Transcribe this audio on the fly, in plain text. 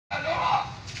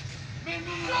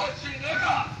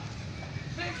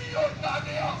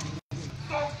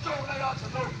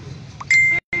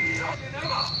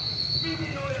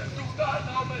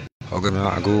ဟုတ်ကဲ့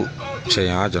များအခုချိန်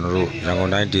ဟာကျွန်တော်တို့ရန်ကု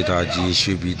န်တိုင်းဒေသကြီး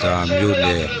ရွှေပြည်သာမြို့န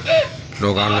ယ်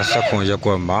လောက29ရပ်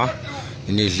ကွက်မှာ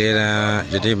ဒီနေ့လဲတန်း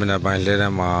ယတိမနက်ပိုင်းလဲတ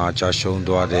န်းမှာကြာရှုံး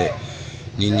သွားတဲ့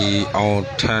ညီညီအောင်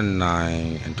ထန်းနိုင်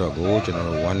အတွက်ကိုကျွန်တော်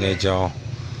တို့ဝမ်းနေကြောင်း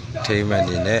ထိမ့်မှန်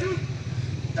နေနဲ့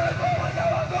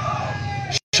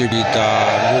ရွှေပြည်သာ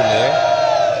မြို့နယ်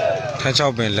ထန်း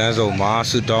6ပင်လမ်းစုံမှာ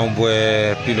ဆူတောင်းပွဲ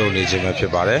ပြုလုပ်နေခြင်းပဲဖြ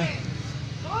စ်ပါတယ်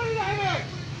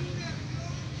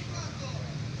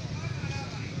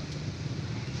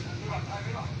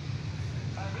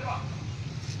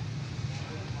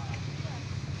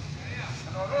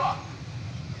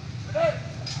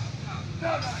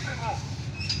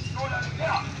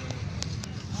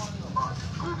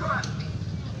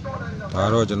ဒါ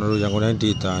တော့ကျွန်တော်တို့ရန်ကုန်တိုင်း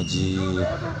ဒေသကြီး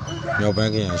မြောက်ပို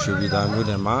င်းခရိုင်ရွှေပြည်သာမြို့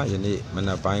နယ်မှာယနေ့မန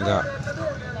က်ပိုင်းက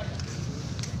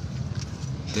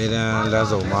ဒေသလမ်း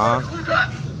စုံမှာ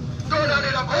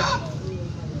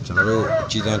ကျွန်တော်တို့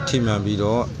ကြည်တန်းထိမှန်ပြီး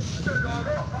တော့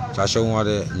ကြာရှုံးသွား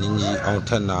တဲ့ညီညီအောင်ထ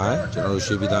က်နိုင်ကျွန်တော်တို့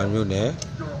ရွှေပြည်သာမြို့နယ်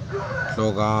လော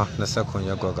က29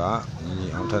ရပ်ကွက်ကညီညီ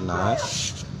အောင်ထက်နိုင်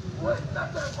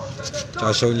ကြာ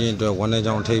ရှုံးခြင်းအတွက်ဝန်ထမ်း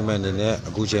ကြောင့်ထိမှန်နေတဲ့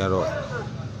အခုချိန်ကတော့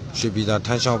ရွှေပြည်သာထ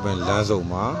န်း6ပင်လမ်းစုံ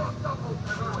မှာ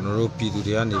ကျွန်တော်တို့ပြည်သူ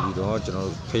တွေကနေပြီးတော့ကျွန်တော်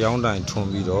တို့ဖျောင်းတိုင်ထွန်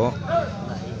ပြီးတော့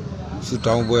ဆူ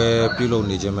တောင်းပွဲပြုလုပ်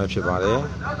နေခြင်းပဲဖြစ်ပါတယ်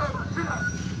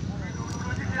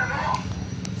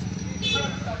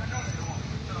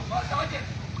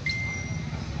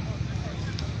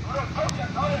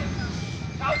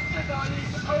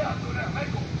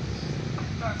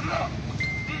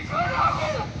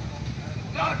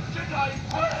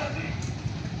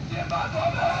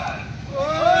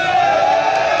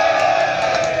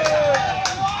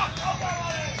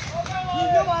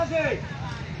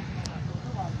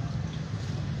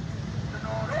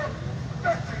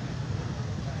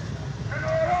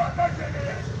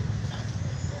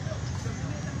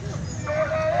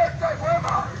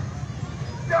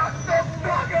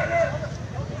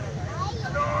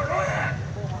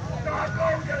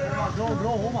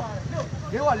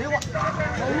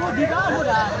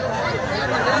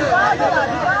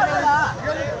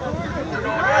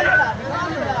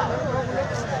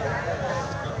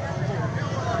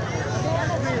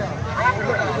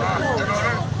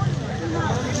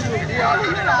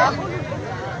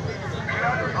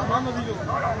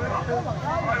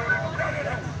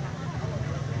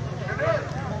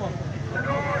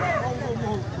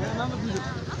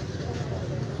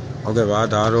ဟုတ်ကဲ့ပါ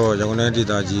ဒါတော့ရန်ကုန်တိုင်းဒေ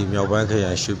သကြီးမြောက်ပိုင်းခ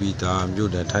ရိုင်ရွှေပြည်သာ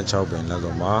မြို့နယ်ထန်း6ပင်လမ်း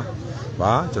စုံမှာ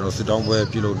ကျွန်တော်ဆူတောင်းပွဲ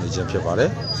ပြုလုပ်နေခြင်းဖြစ်ပါတ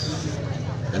ယ်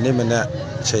။ဒီနေ့မနက်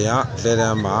ချိန်ကလဲတ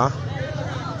န်းမှာ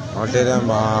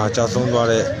ကြာဆုံးသွား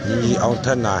တဲ့ညီညီအောင်ထ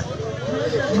က်နိုင်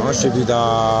ရွှေပြည်သာ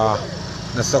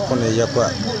29ရပ်ကွ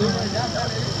က်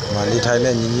မှာနေထိုင်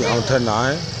တဲ့ညီညီအောင်ထက်နို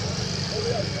င်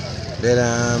လဲတ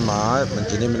န်းမှာ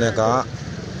ဒီနေ့မနက်က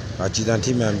ကြည်တန်း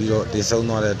ထိမှန်ပြီးတော့တည်ဆုံး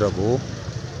သွားတဲ့အတွက်ကို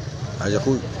ယ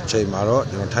ခုချိန်မှာတော့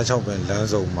ကျွန်တော်ထန်း6ပင်လမ်း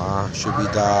စုံမှာရွှေပြ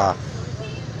ည်သာ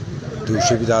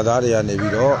သားတွေကနေ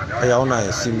ပြီးတော့ဖျောင်းနိုင်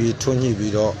စီမီထွန်းညှိ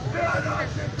ပြီးတော့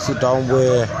ဆူတောင်းပွဲ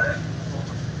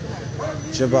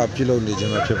ကျင်းပပြုလုပ်နေခြ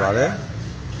င်းပဲဖြစ်ပါတယ်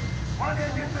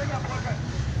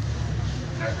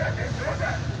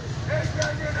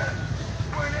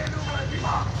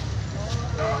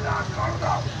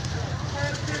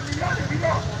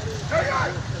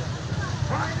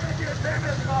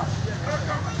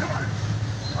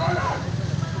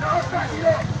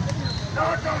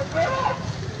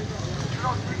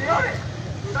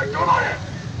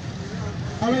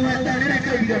အားလုံးကတန်လေးနဲ့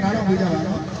ကြိတ်ပြီးတော့နားတော့ဝေးကြပါ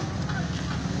တော့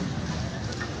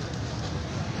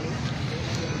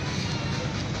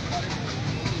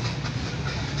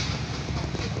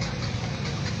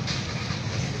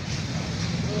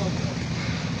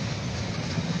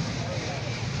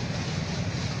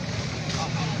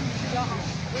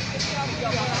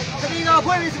စပီကာ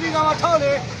ဖွင့်ပြီးစပီကာမှာထောက်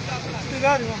လေစပီ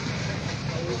ကာဒီမှာ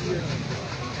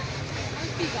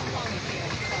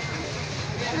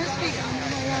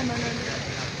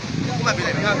ကိုမပေး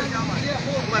လိုက်ပါ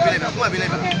ကိုမပေးလိုက်ပါကိုမပေးလို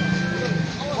က်ပါ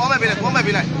ကိုမပေးလိုက်ကိုမ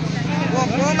ပေးလိုက်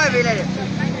ကိုမပေး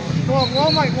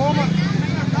လိုက်ကိုမ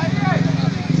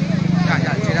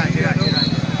ရခြေလို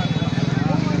က်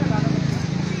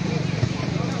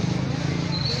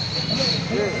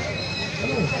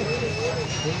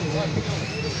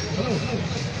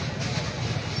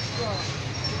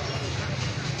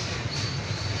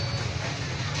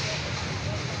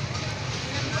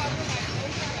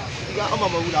ဒီကအမမ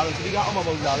ဟုတ်လားဒီကအမမ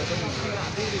ဟုတ်လားဟိုက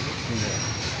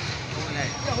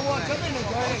ချက်နေ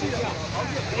ကြတယ်ရှိတာ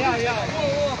ရ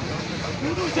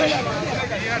ဘူးတို့ချက်ရတယ်ဒီ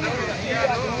ကတော့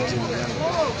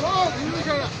ဟိုဘူးတို့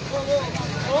ချက်ရဟို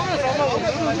ဆောင်းမဟုတ်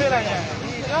ဘူးချက်လိုက်ရင်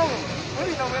ဒီတော့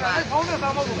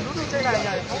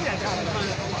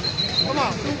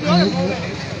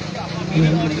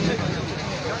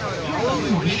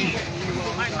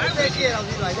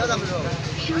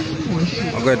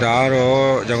OK， 大家好，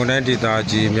ကျွန်တော်哋ဒါ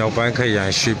ကြီးမြောက်ပိုင်းခရို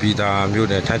င်ရွှေပြည်သာမြို့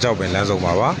နယ်ထန်းချောက်ပင်လမ်းစုံ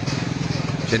ပါပါ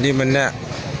။ယနေ့မနေ့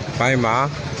ပိုင်းမှာ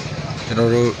ကျွန်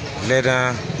တော်တို့လေတ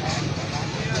န်း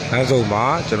လမ်းစုံမှာ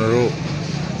ကျွန်တော်တို့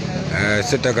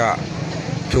စစ်တပ်က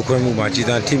ဖြိုခွင်းမှုမှာကြီး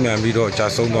တန်းထိမှန်ပြီးတော့ကြာ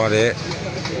ဆုံးသွားတဲ့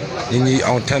ညီ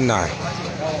အောင်ထက်နိုင်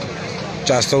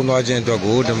ကြာဆုံးသွားခြင်းအတွက်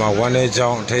ကိုဒီမှာဝမ်းလဲချော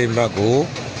င်းအထိမ်းအမှတ်ကို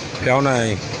ပြောင်းနိုင်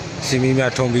စီမီ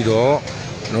များထုံးပြီးတော့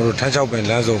ကျွန်တော်တို့ထန်းချောက်ပင်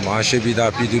လမ်းစုံမှာရွှေပြည်သာ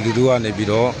ပြည်သူလူထုကနေပြီး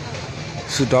တော့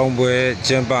ဆူတောင်းပွဲ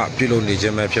ကျင်းပပြုလုပ်နေခြ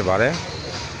င်းပဲဖြစ်ပါတယ်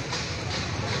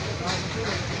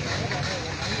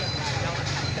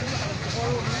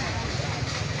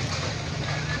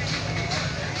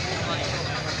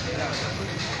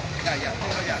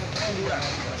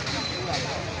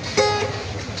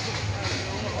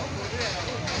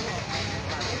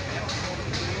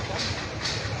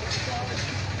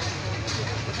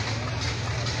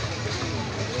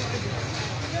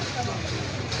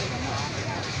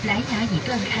蓝牙已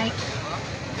断开。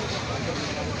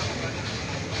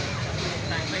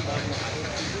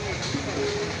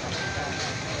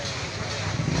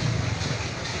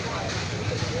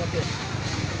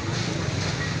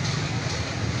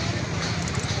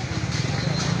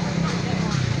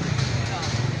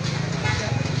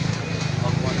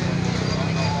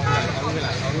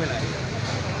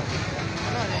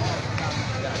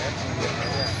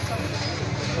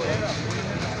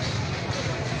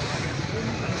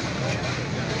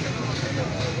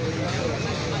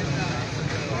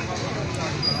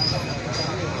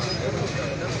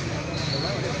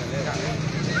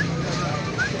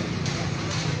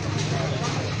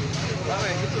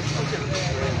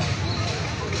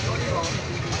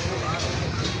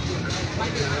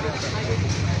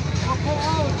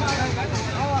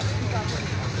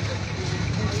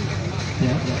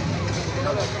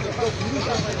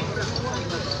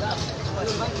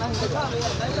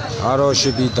အားတော့ရွှေ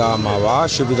ပြည်သာမှာပါ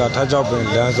ရွှေပြည်သာထန်းချောက်ပင်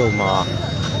လမ်းစုံမှာ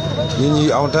ညီ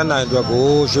အောင်ထက်နိုင်အတွက်ကို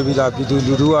ရွှေပြည်သာပြည်သူ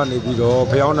လူထုကနေပြီးတော့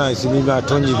ဖျောင်းနိုင်စီမီများ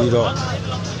ထွန်းညီပြီးတော့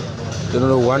ကျွန်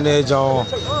တော်တို့ဝမ်းနေချောင်း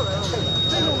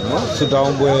နော်ဆူတော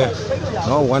င်းပွဲ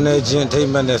နော်ဝမ်းနေခြင်းထိမ့်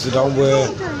မှတ်နဲ့ဆူတောင်းပွဲ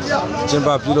ကျင်းပ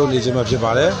ပြုလုပ်နေခြင်းပဲဖြစ်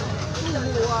ပါတယ်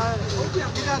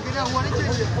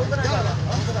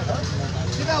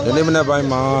ဒီနေ့မနေ့ပိုင်း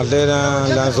မှာလဲတန်း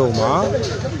လမ်းစုံမှာ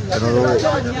ကျွန်တော်တို့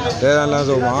လဲတန်းလမ်း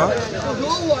စုံမှာ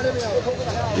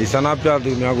ဒီဆန္ဒပြ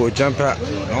သူများကိုအကြမ်းဖက်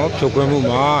နော်ဖြိုခွင်းမှု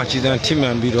မှာခြေတန်းထိမှ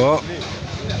န်ပြီးတော့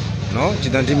နော်ခြေ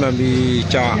တန်းထိမှန်ပြီး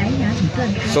ကြာ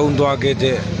ဆုံးသွားခဲ့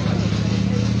တဲ့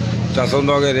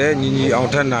ညီအောင်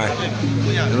ထက်နိုင်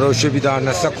ကျွန်တော်တို့ရွှေပြည်သာ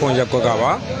29ရပ်ကွက်က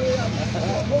ပါ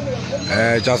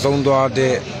ကြာဆုံးသွား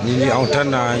တဲ့ညီအောင်ထက်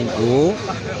နိုင်ကို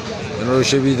ကျွန်တော်တို့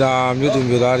ရွှေပြည်သာမြို့သူ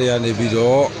မြို့သားတွေကနေပြီး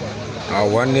တော့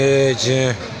ဝမ်းနေခြ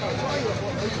င်း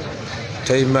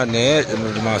ထိမ့်မှတ်နဲ့ကျွန်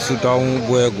တော်ဒီမှာဆူတောင်း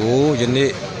ပွဲကိုယ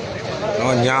နေ့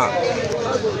တော့ည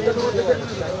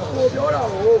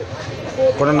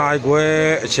9 နာရီခွဲ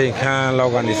အချိန်ခန့်လော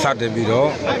က်ကနေစတင်ပြီးတော့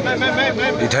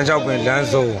ဒီထန်းချောက်ပင်လမ်း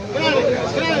စုံ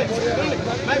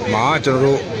မှာကျွန်တော်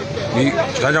တို့ဒီ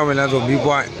ထန်းချောက်ပင်လမ်းစုံမီး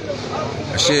ပွိုင်း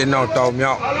အရှိအနောက်တောင်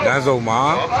မြောက်လမ်းစုံမှာ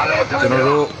ကျွန်တော်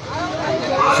တို့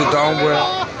ဆူတောင်းပွဲ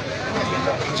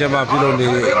ကျင်းပပြုလုပ်နေ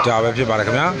တာပဲဖြစ်ပါတယ်ခ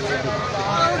င်ဗျာ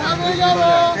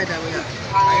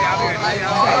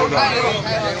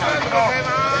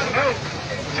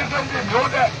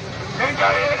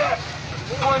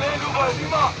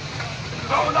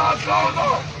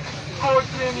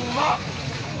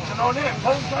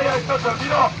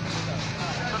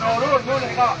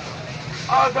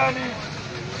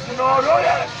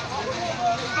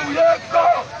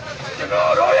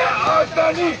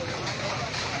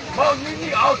မောင်ကြီး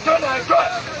ကြီးအောင်ချမ်းနိုင်အတွက်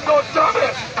တော့ကြားမယ်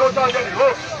တော့ကြားရတယ်ဟု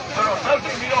တ်ကျွန်တော်ဆက်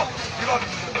ပြီးတော့ဒီ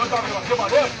တော့ကြားမယ်ဖြစ်ပါ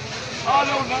တယ်အား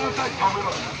လုံးနားဆိုင်ဆောင်ပြီး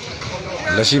တော့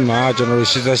လက်ရှိမှာကျွန်တော်တို့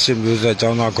88မျိုးဆက်ကျော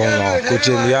င်းသားကောင်းဆောင်ကိုကျ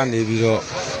င်လျာနေပြီးတော့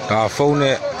ဒါဖုန်း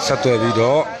နဲ့ဆက်သွယ်ပြီး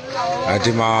တော့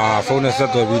ဒီမှာဖုန်းနဲ့ဆက်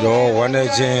သွယ်ပြီးတော့ဝမ်းနေ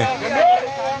ခြင်း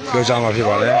ပြောကြမှာဖြစ်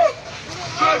ပါတယ်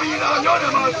ဆွေပြီးတော့ညနေ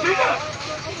မှာစီးတယ်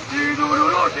ဒီလူ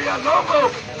တို့တရားလုံးကို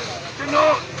ကျွန်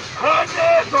တော်ခါနေ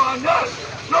တော့ည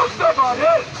လောက်သက်ပါတ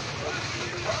ယ်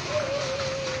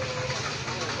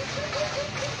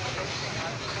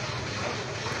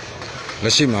လ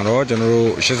က်ရှိမှာတော့ကျွန်တော်တို့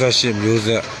88မျိုးဆ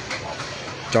က်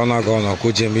ကျောင်းသားကောင်းဆောင်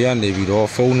ကိုကျင်မရနေပြီးတော့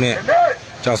ဖုန်းနဲ့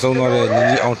ကြာဆုံးသွားတဲ့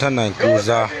ညီအောင်ထက်နိုင်ကို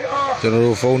စားကျွန်တော်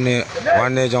တို့ဖုန်းနဲ့ဝ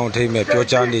မ်းနေကြောင်းထိမ့်မဲ့ပြော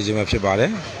ကြားနေခြင်းပဲဖြစ်ပါတ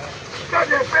ယ်။တက်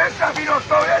တဲ့ပဲဆက်ပြီးတော့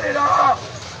ဆောင်ရနေတာ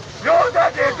မျိုးသား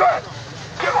တွေအတွက်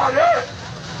ဖြစ်ပါလေ။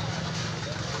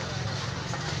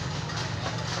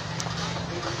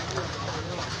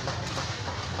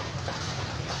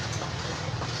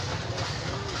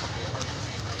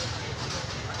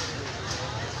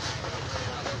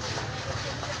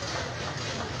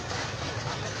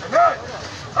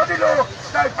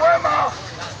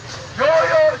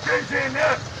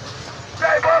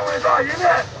 ဝင်သွားရင်း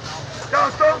နဲ့ကြော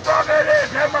က်ဆုံးသွားခဲ့တဲ့အ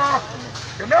ထက်မှာ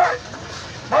ဒီနေ့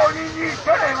မောင်ကြီး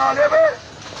ထွက်နေငါလည်းပဲ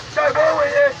တိုက်ပွဲဝ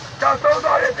င်ရင်ကြောက်ဆုံး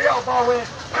သွားတဲ့တယောက်ပါဝင်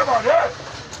ဖြစ်ပါလေ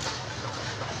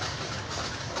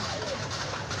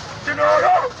ကျွန်တော်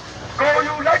တို့ကို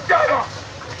ယူလိုက်ကြတော့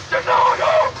ကျွန်တော်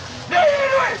တို့နေ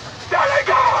ရွေးကြားလိုက်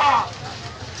ကြပါ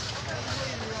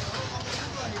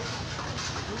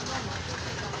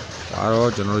ဒါတော့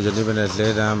ကျွန်တော်တို့ယနေ့ပဲနဲ့လဲ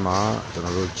တန်းမှာကျွန်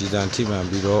တော်တို့ကြည်စံထိမှန်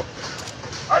ပြီးတော့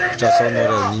ကျဆုံးတဲ့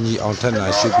ညီညီအောင်ထက်နို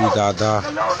င်ရှိပြီးသားကျွန်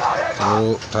တော်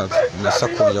တို့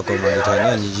29ရောက်ကုန်မှဒီထိုင်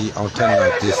နဲ့ညီညီအောင်ထက်နို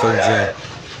င်တည်ဆုံးခြင်း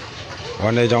ဝ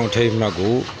န်ထဲကြောင့်ထိမှတ်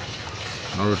ကို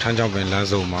ကျွန်တော်တို့ထမ်းချောင်းပင်လမ်း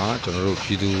စုံမှာကျွန်တော်တို့ပြ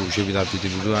ည်သူရွှေပြည်သားပြည်သူ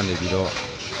လူထုကနေပြီးတော့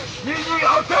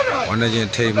ဝန်ထဲချင်း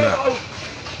ထိမှတ်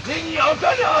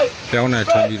ပြောင်းနေ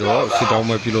ထွန်းပြီးတော့စစ်တောင်း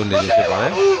ပွဲပြုလုပ်နေခြင်းဖြစ်ပါတ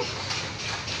ယ်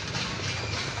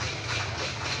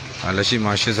လက်ရှိ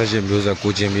မှာ88မျိုးဆက်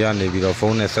ကိုကျင်ပြရနေပြီးတော့ဖု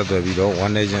န်းနဲ့ဆက်သွယ်ပြီးတော့ဝ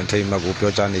န်ထဲချင်းထိမှတ်ကို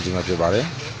ပြောကြားနေခြင်းဖြစ်ပါတယ်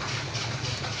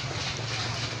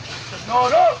ကျွန်တော်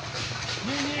တို့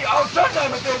ညီအောင်ဆက်နိုင်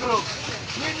မသိဘူး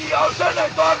ညီအောင်ဆက်နို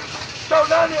င်တော့တောင်း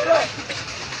တနေတဲ့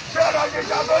ဆရာတော်ကြီး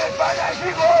ကြောင့်လည်းပါရရှိ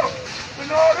ကိုကျွန်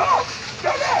တော်တို့တ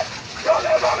က်တယ်ရော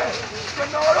လဲပါမယ်ကျွန်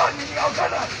တော်တို့ညီအောင်ဆက်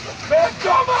နိုင်ဘယ်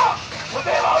တော့မှမ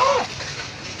သေးပါဘူး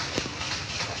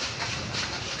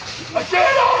အကျေ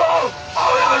တော်အော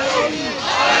င်ရမည်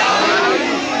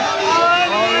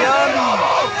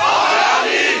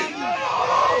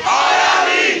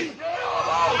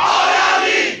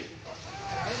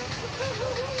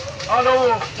အားလုံး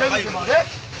ကျေးဇူးတင်ပါတယ်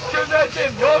ကျေးဇူးတင်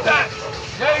မျိုးတဲ့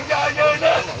ရင်းကြရင်း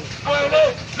နဲ့ဝင်လေ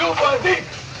လူပါတိ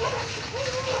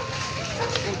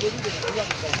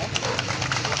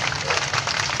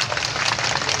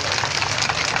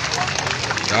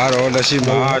ဒါတော့လက်ရှိ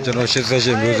မှာကျွန်တော်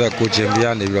88မျိုးဆက်ကိုကျင်ပြရ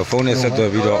နေပြီးတော့ဖုန်းနဲ့ဆက်သွ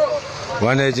ယ်ပြီးတော့ဝ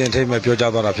န်ထဲချင်းထိမှတ်ပြော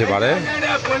ကြားသွားတာဖြစ်ပါတယ်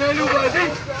ဝင်လေလူပါတိ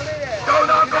ကောင်း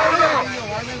တော့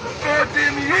ကိုတင်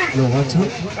မီ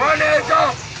ဝန်လေကြော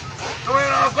င့်တွေ့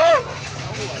ရဖို့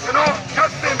ကျွန်တော်ခတ်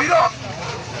တင်ပြီးတော့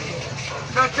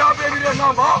ချာပေးပြီးတဲ့နော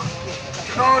က်မှာ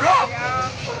ကျွန်တော်တို့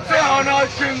ဆေးအာနာ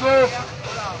ရှင်ကို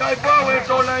တိုက်ပွဲဝင်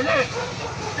တော်လှန်ရေး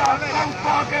ကြာဆောင်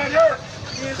ပါခဲ့တဲ့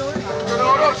ကျွန်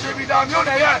တော်တို့ရှိပြီးသားမျိုး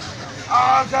နဲ့အာ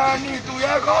ဇာနည်သူ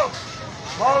ရဲ့ကို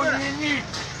မောင်ကြီး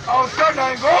အောင်ဆက်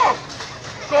နိုင်ကို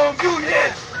ကွန်ပျူတာ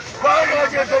ဘာလို့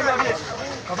ကျတဲ့နေလဲ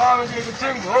ကဘာဝင်ကြီးချ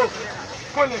င်းကို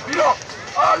ခွင့်ပြီးတော့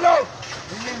အားလုံး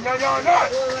ညီညာညာနဲ့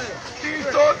ဒီ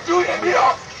တော့ကျူးရပြီး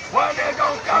တော့ဝန်ထဲကော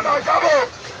င်ကားတော့ကြဖို့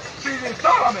စီစဉ်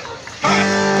စားပါမ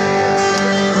ယ်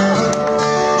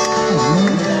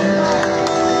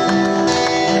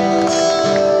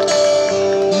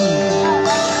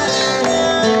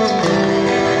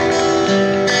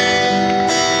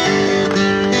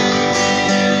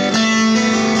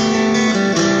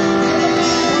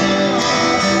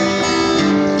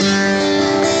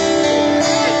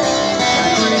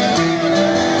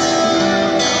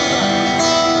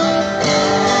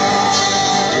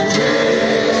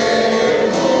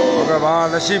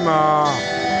လက်ရှိမှာ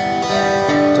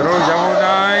ကျွန်တော်ရန်ကုန်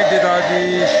တိုင်းဒေသကြီး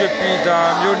ရွှေပြည်သာ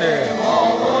မြို့နယ်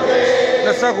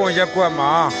29ရပ်ကွက်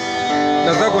မှာ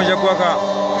29ရပ်ကွက်က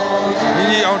ညီ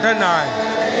ညီအောင်ထက်နိုင်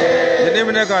ဒီနေ့မ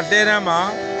နေ့ကတဲတန်းမှာ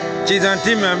ခြေစံ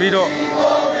ထိမှန်ပြီးတော့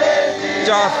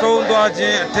ကြာဆုံးသွားခြ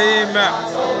င်းအထိမ်းအမှတ်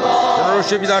ကျွန်တော်တို့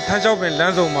ရွှေပြည်သာထမ်းချောက်ပင်လ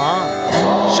မ်းစုံမှာ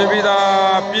ရွှေပြည်သာ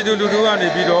ပြည်သူလူထုကနေ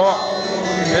ပြီးတော့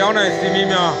ဖျောင်းနိုင်စီမီ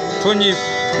များထွန်းညှိ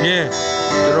မြင်း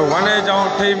ကျွန်တော်ဝန်ထဲကြောင်း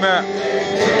ထိမှတ်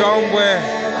တောင်းပွဲ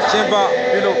ကျင်းပ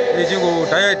ပြုလုပ်နေခြင်းကို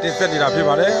တိုက်ရိုက်တင်ဆက်နေတာဖြစ်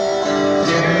ပါတယ်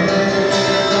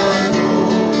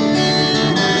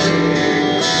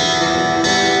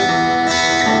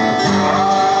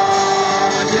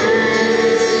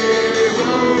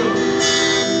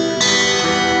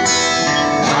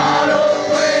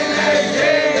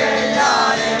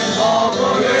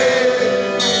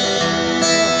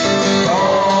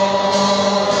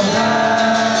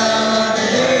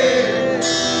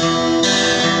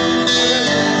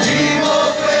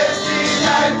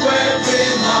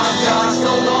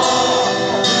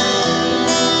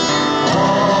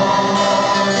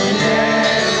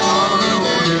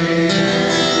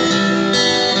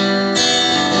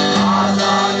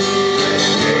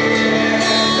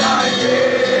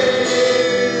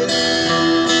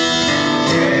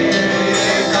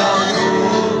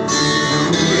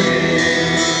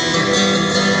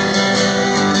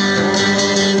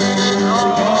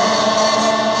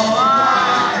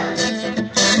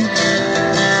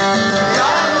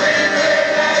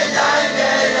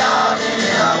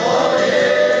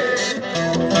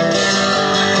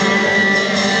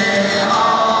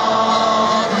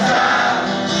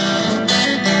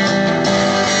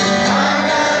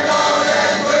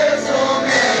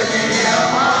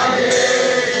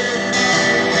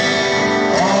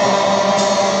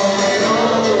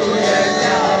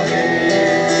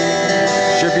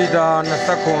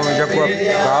ခွန်ရက်ကွက်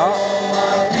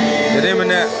ကဒီမ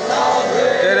နေ့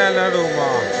တဲရန်လမ်းတော်မှာ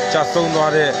ကျဆုံး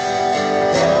သွားတဲ့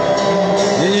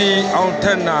ညီအောင်ထ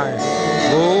က်နိုင်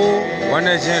ကိုဝန်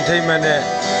နေချင်းထိမ့်မဲ့တဲ့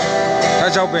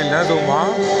16ပင်လမ်းတော်မှာ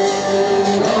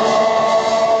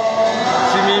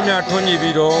စီမီများထွန်းညီ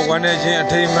ပြီးတော့ဝန်နေချင်းအ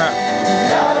ထိမ့်မဲ့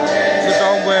စစ်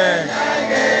တောင်းပွဲ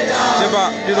ကျပ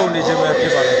ပြုလုပ်နေခြင်းပဲဖြ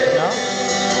စ်ပါလေခင်ဗျာ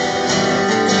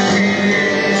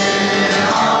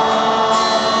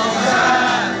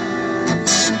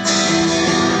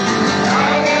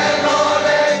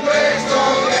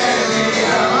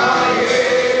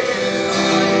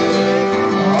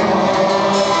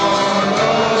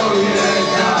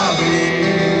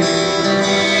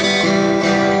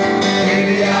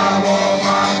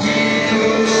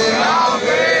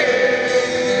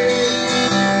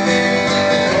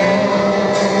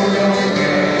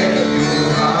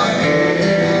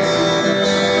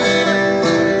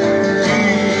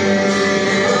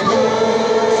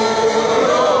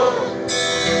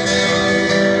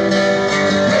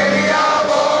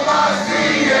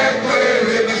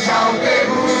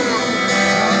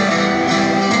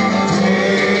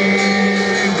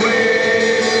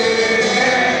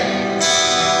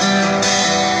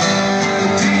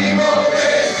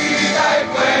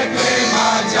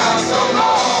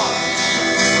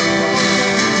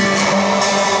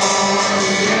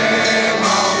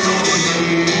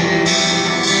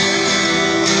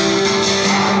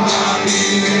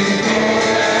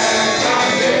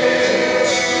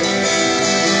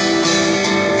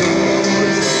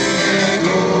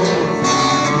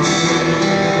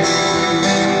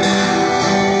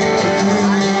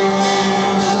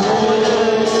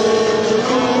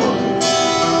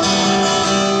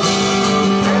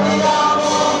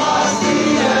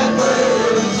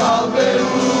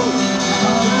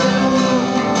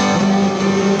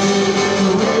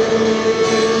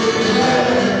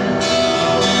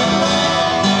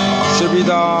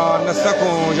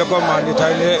ရက်ကွက်မှာနေထို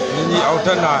င်တဲ့ညီအောင်ထ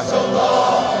က်နိုင်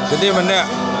ဒီနေ့မနေ့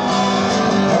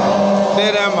တဲ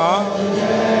တန်းမှာ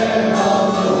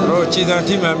တို့ခြေစံ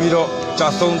ထိမှန်ပြီးတော့ကြာ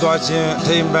ဆုံးသွားခြင်းအ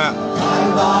ထိမ်းအမှတ်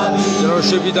ကျွန်တော်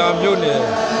ရွှေပြည်သာမြို့နယ်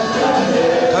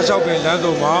16ပင်လမ်း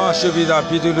စုံမှာရွှေပြည်သာ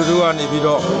ပြည်သူလူထုကနေပြီး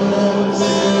တော့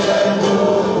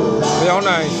ပြောင်း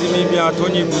နိုင်စီမီများထွ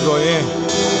န်းညီပူဇော်ရင်း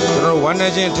ကျွန်တော်ဝန်နေ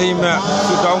ခြင်းအထိမ်းအမှတ်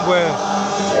စုတောင်းပွဲ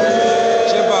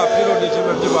ကျင်းပပြုလုပ်နေခြင်း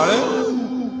ပဲဖြစ်ပါတယ်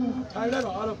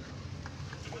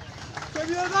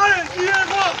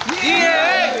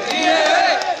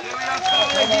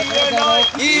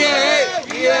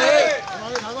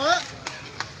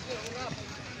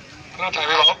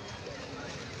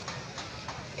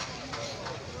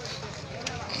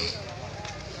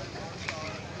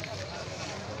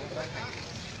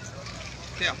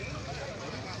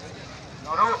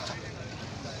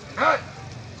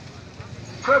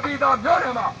ဆွေပြည်သားမြို့န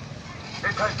ယ်မှာဒီ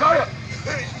ထိုင်ကြရ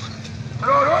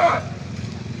ကျွန်တော်တို့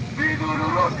ပြည်သူလူ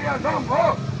ထုတရားဆောင်ကို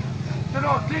ကျွန်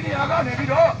တော်ဒီနေရာကနေပြီး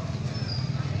တော့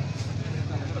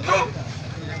တို့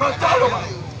မတော်လို့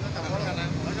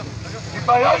ဒီ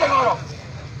ပါရကြတော့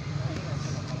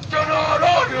ကျွန်တော်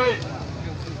တို့တွေ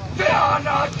တရား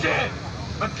နာခြင်း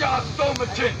မပြတ်ဆုံးမ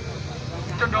ချင်း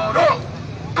ကျွန်တော်တို့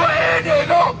တွေ့နေ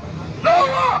တော့လုံး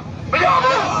ဝမရ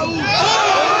ဘူး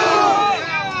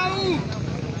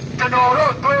ကျွန်တော်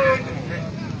တို့တွေ့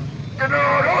ကျွန်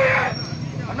တော်တို့ရဲ့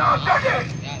အနာဂတ်ရဲ့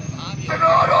ကျွန်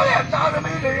တော်တို့ရဲ့သားသ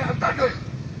မီးတွေရဲ့အသက်တွေ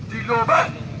ဒီလိုပဲ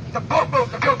တပုတ်ပုတ်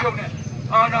တပြုတ်ပြုတ်နဲ့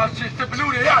အာနာရှိစပလူ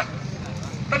တွေရ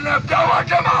တနက်ပြောင်းသွား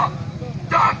ချက်မှာ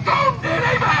တာတုံးနေ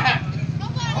လိုက်ပါ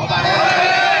ဟုတ်ပါလေ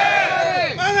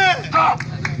မှန်တယ်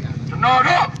ကျွန်တော်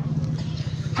တို့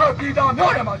ထွက်ပြီးတော့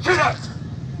မြို့ထဲမှာရှိတဲ့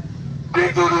ပြည်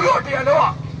သူလူထုတရား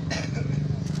လုံး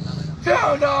ကကျော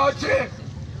င်းတော်ချင်း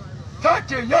ဆက်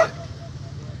ကျင်ရ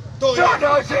ကျောင်း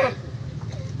တော်ချင်း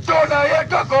ကျော်လာရဲ့အ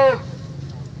တွက်ကို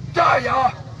ကြာရ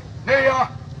နေရ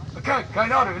အခက်ခံ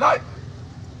ရတွေလိုက်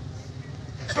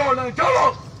တော်လန်ကြော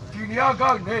က်ဒီနေရာက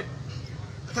နေ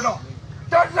ကျွန်တော်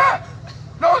တက်လက်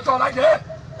လို့တော်လိုက်တယ်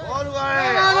ဟောလူပါလေ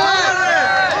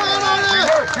ဒီ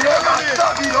ကစပြီး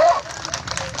တော့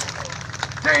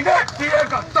ဒီနဲ့ဒီက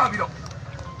စပြီးတော့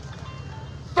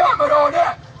တမတော်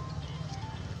နဲ့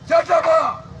ချက်ချက်ပါ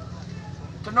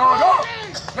ကျွန်တော်တို့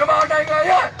မြန်မာနိုင်ငံ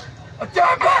ရဲ့အကြ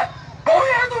မ်းဖက်ဘုံ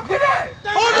ရံသူဖြစ်တယ်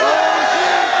ဟုတ်တယ်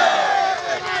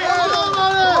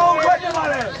ကျွန်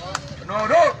တော်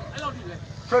တို့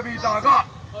ဆွေပြည်သားက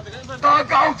တာ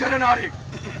ကောင်းချရနာတွေ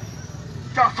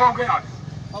ကြောက်ဆောင်ခဲ့ရတယ်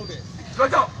ဟုတ်တယ်ဒါ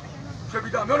ကြောင့်ဆွေပြ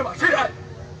ည်သားမျိုးတွေမှာရှိတယ်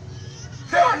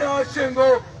ဆရာနာရှင်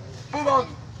ကိုပူပေါင်း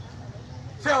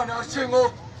ဆရာနာရှင်ကို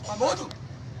အမိုးသူ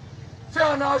ဆရာ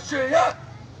နာရှင်ရဲ့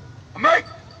အမိတ်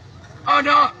အာ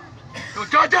နာတို့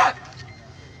ကြတဲ့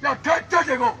要太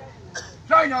这个，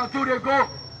咱要做这个，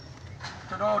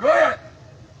知道多呀？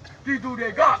地图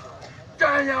这个，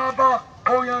咱要把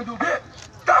欧阳图片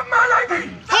怎么来的？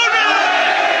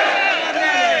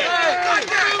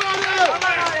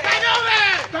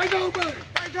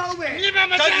你们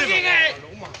没相信哎？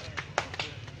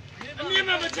你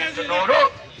们没相信？老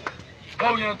罗，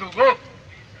欧阳图片，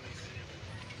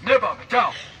没办法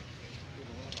讲，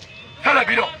他来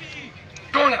比了，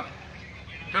中了，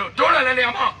就中了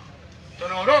2码，就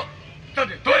老罗，这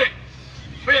里对，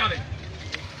不要的，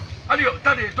啊你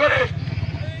这里对的，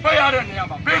不要的2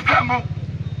码，别看木，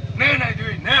奶奶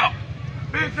对奶啊，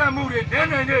别看木的奶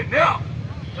奶对奶啊，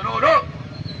就老罗，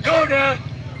有人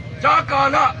扎嘎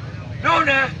了。有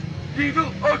人地图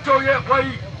欧洲业会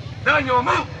议南有木，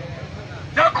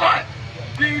要快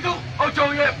地图欧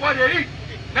洲业会议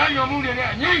南有木的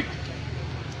你，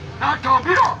那投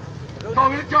票，投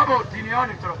票加不今年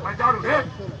的这个快加入的，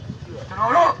知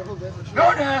道了？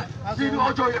有人地图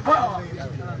欧洲业会议，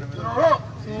知道了？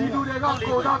地图这个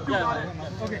国家表达的，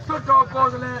这招搞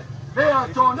的嘞，没有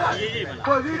做呢，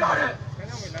可以的嘞，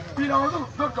地图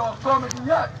这招搞没经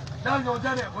验，南有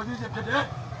这里我就是别的，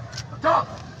走。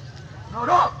老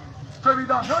罗，这边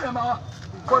的小人嘛，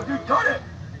过去查的，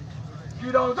地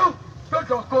图这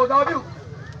招国家表，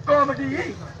搞没第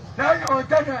一，南有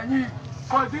这里你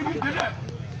快点的嘞，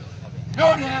有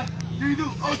人地图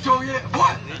欧洲业会，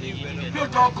这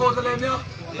招搞的嘞没有？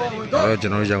ကျွ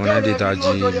န်တော်ရန်ကုန်တိုင်းဒေသ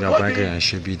ကြီးမြောက်ပိုင်းခရိုင်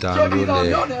ရွှေပြည်သာမြို့နယ်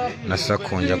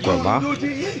29ရပ်ကွက်မှာ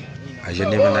ယ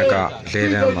နေ့မနက်ကလေ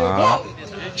တန်းမှာ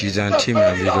ကြီးစံထိမှ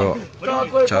န်ပြီးတော့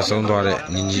ကြာဆုံးသွားတဲ့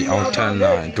ညီညီအောင်ထန်း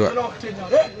နိုင်အတွက်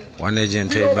ဝမ်းနေခြင်း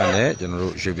ထိပ်ပတ်နဲ့ကျွန်တော်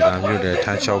တို့ရွှေပြည်သာမြို့နယ်ထ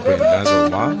န်း6ပင်လမ်းစုံ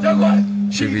မှာ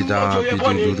ရွှေပြည်သာပြည်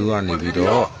သူလူထုကနေပြီး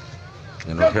တော့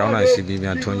ကျွန်တော်ဖျောင်းနိုင်စီပီ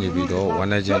များထွန်းညှိပြီးတော့ဝ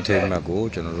မ်းနေခြင်းထိပ်မှတ်ကို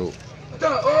ကျွန်တော်တို့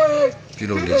ပြု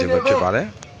လုပ်နေခြင်းပဲဖြစ်ပါတယ်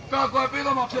ကာကွယ်ပေး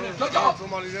တော့မှဖြစ်တယ်ကြောက်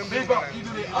မိဘပြည်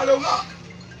သူတွေအားလုံးက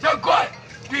ရက်ကွက်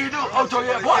ပြည်သူအောက်ချုပ်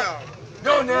ရဲ့ဘွား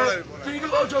တို့နဲ့ပြည်သူ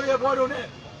အောက်ချုပ်ရဲ့ဘွားတို့နဲ့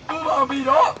ပူးပေါင်းပြီး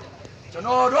တော့ကျွန်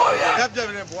တော်တို့ရဲ့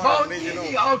မောင်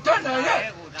ကြီးအောင်တက်နိုင်တဲ့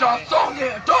ကြာဆုံး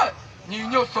ရဲ့အတွက်ညီ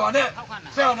ညွတ်စွာနဲ့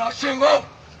ဆရာနာရှင်ကို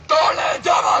တော်လဲကြ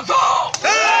ပါစို့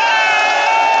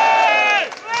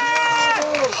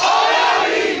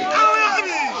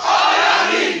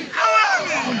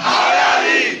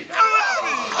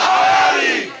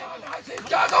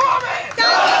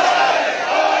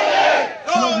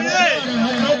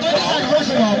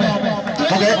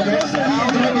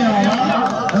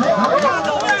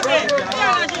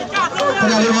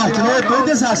ကျွန်တော်တို့သ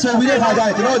စ္စာဆိုပြီးတဲ့ခါကျရ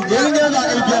င်ကျွန်တော်ငင်းငင်းသာ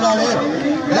အိမ်ပြန်ပါမယ်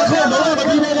လက်ခုပ်လုံးဝမ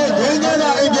ပြီးနဲ့ငင်းငင်းသာ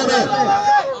အိမ်ပြန်မယ်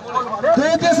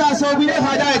တို့သစ္စာဆိုပြီးတဲ့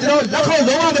ခါကျရင်ကျွန်တော်လက်ခုပ်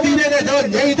လုံးဝမပြီးနဲ့ကျွန်တော်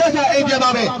ငြိမ်သက်သာအိမ်ပြန်ပါ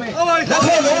မယ်လက်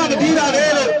ခုပ်လုံးဝမပြီးတာလေ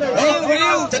လို့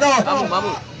ကျွန်တော်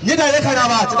ညစ်တယ်ခါတာ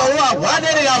ပါကျွန်တော်တို့ကဝမ်း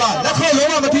နေနေတာပါလက်ခုပ်လုံး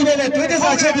ဝမပြီးနဲ့တွေးသစ္စာ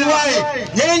ချက်ပြီးသွားရင်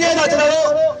ငြိမ်ငင်းသာကျွန်တော်တို့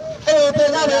အိမ်ပြန်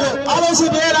ရတယ်လို့အားလုံးရှိ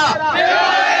ပြလား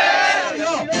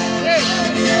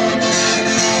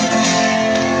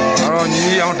ညီ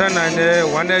အောင်ထက်နိုင်တဲ့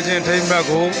ဝမ်းနေခြင်းထိမ့်ဘက်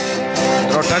ကို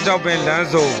တော့ထန်းချောက်ပင်လမ်း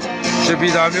စုံရွှေပြ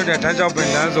ည်သာမြို့နယ်ထန်းချောက်ပင်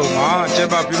လမ်းစုံမှာကျ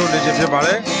င်းပပြုလုပ်နေခြင်းဖြစ်ပါတ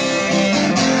ယ်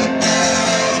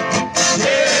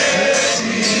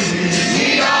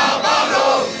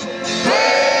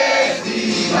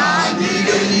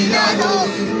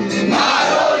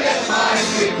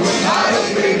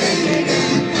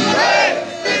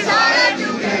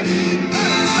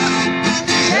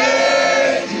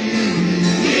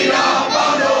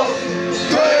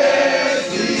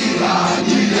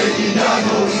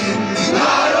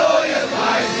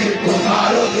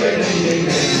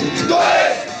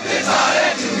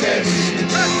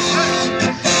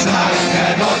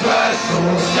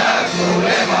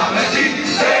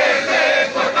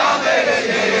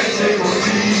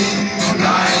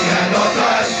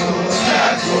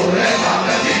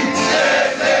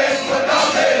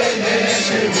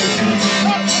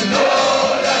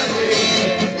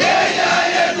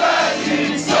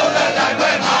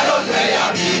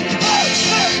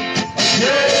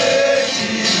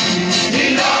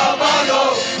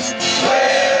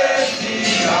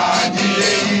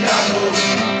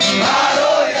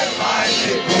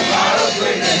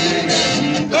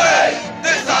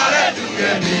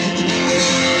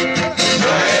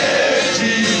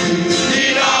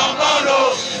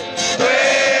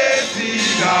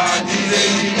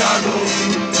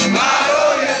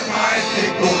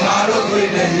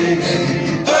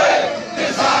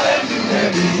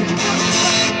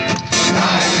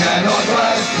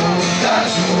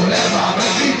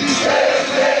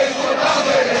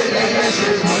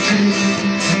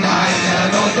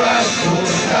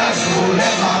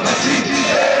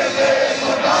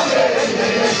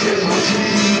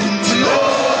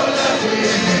Lord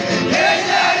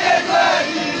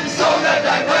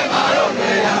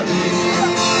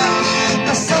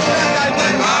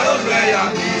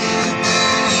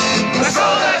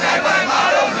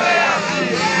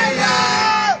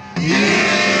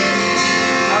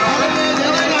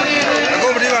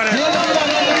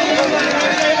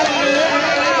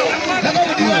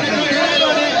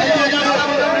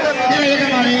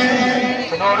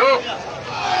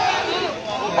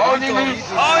အောင်ကြီးကြီး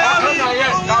အခမ်းအနား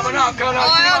ရဲ့ကာမနာအခမ်းအနား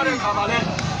ကျင်းပတဲ့ခါမှာလည်း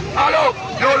အားလုံး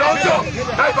မျိုးလုံးကျ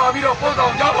လိုက်ပါပြီးတော့ပို့ဆော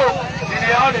င်ကြဖို့ဒီနေ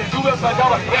ရာနဲ့သူ့ပဲပတ်ကြ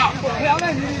ပါခင်ဗျာ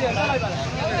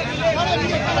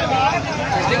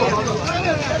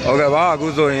ဟုတ်ကဲ့ပါအခု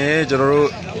ဆိုရင်ကျွန်တော်တို့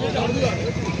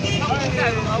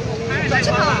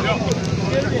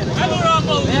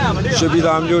ရွှေပြည်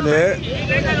သာမြို့နယ်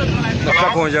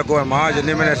29ရက်ကွယ်မှာယ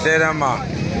နေ့မနေ့10တန်းမှာ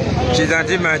ခြေစံ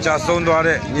တိမှန်ချဆုံးသွား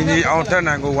တဲ့ညီညီအောင်ထက်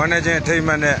နိုင်ကိုဝမ်းနေခြင်းအထိမ်းအ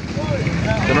မှတ်နဲ့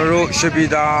ကျွန်တော်တို့ရွှေပြည်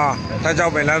သာထပ်ကြော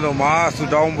က်ပင်လမ်းဆောင်မှာဆူ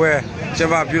တောင်းပွဲကျ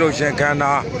င်းပပြုလုပ်ခြင်းခမ်း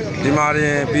နားဒီမှာရ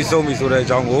င်ပြီးဆုံးပြီဆိုတဲ့အ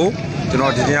ကြောင်းကိုကျွန်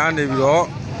တော်ဒီနေ့ကနေပြီးတော့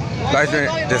live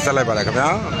တင်ဆက်လိုက်ပါရခင်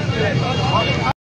ဗျာ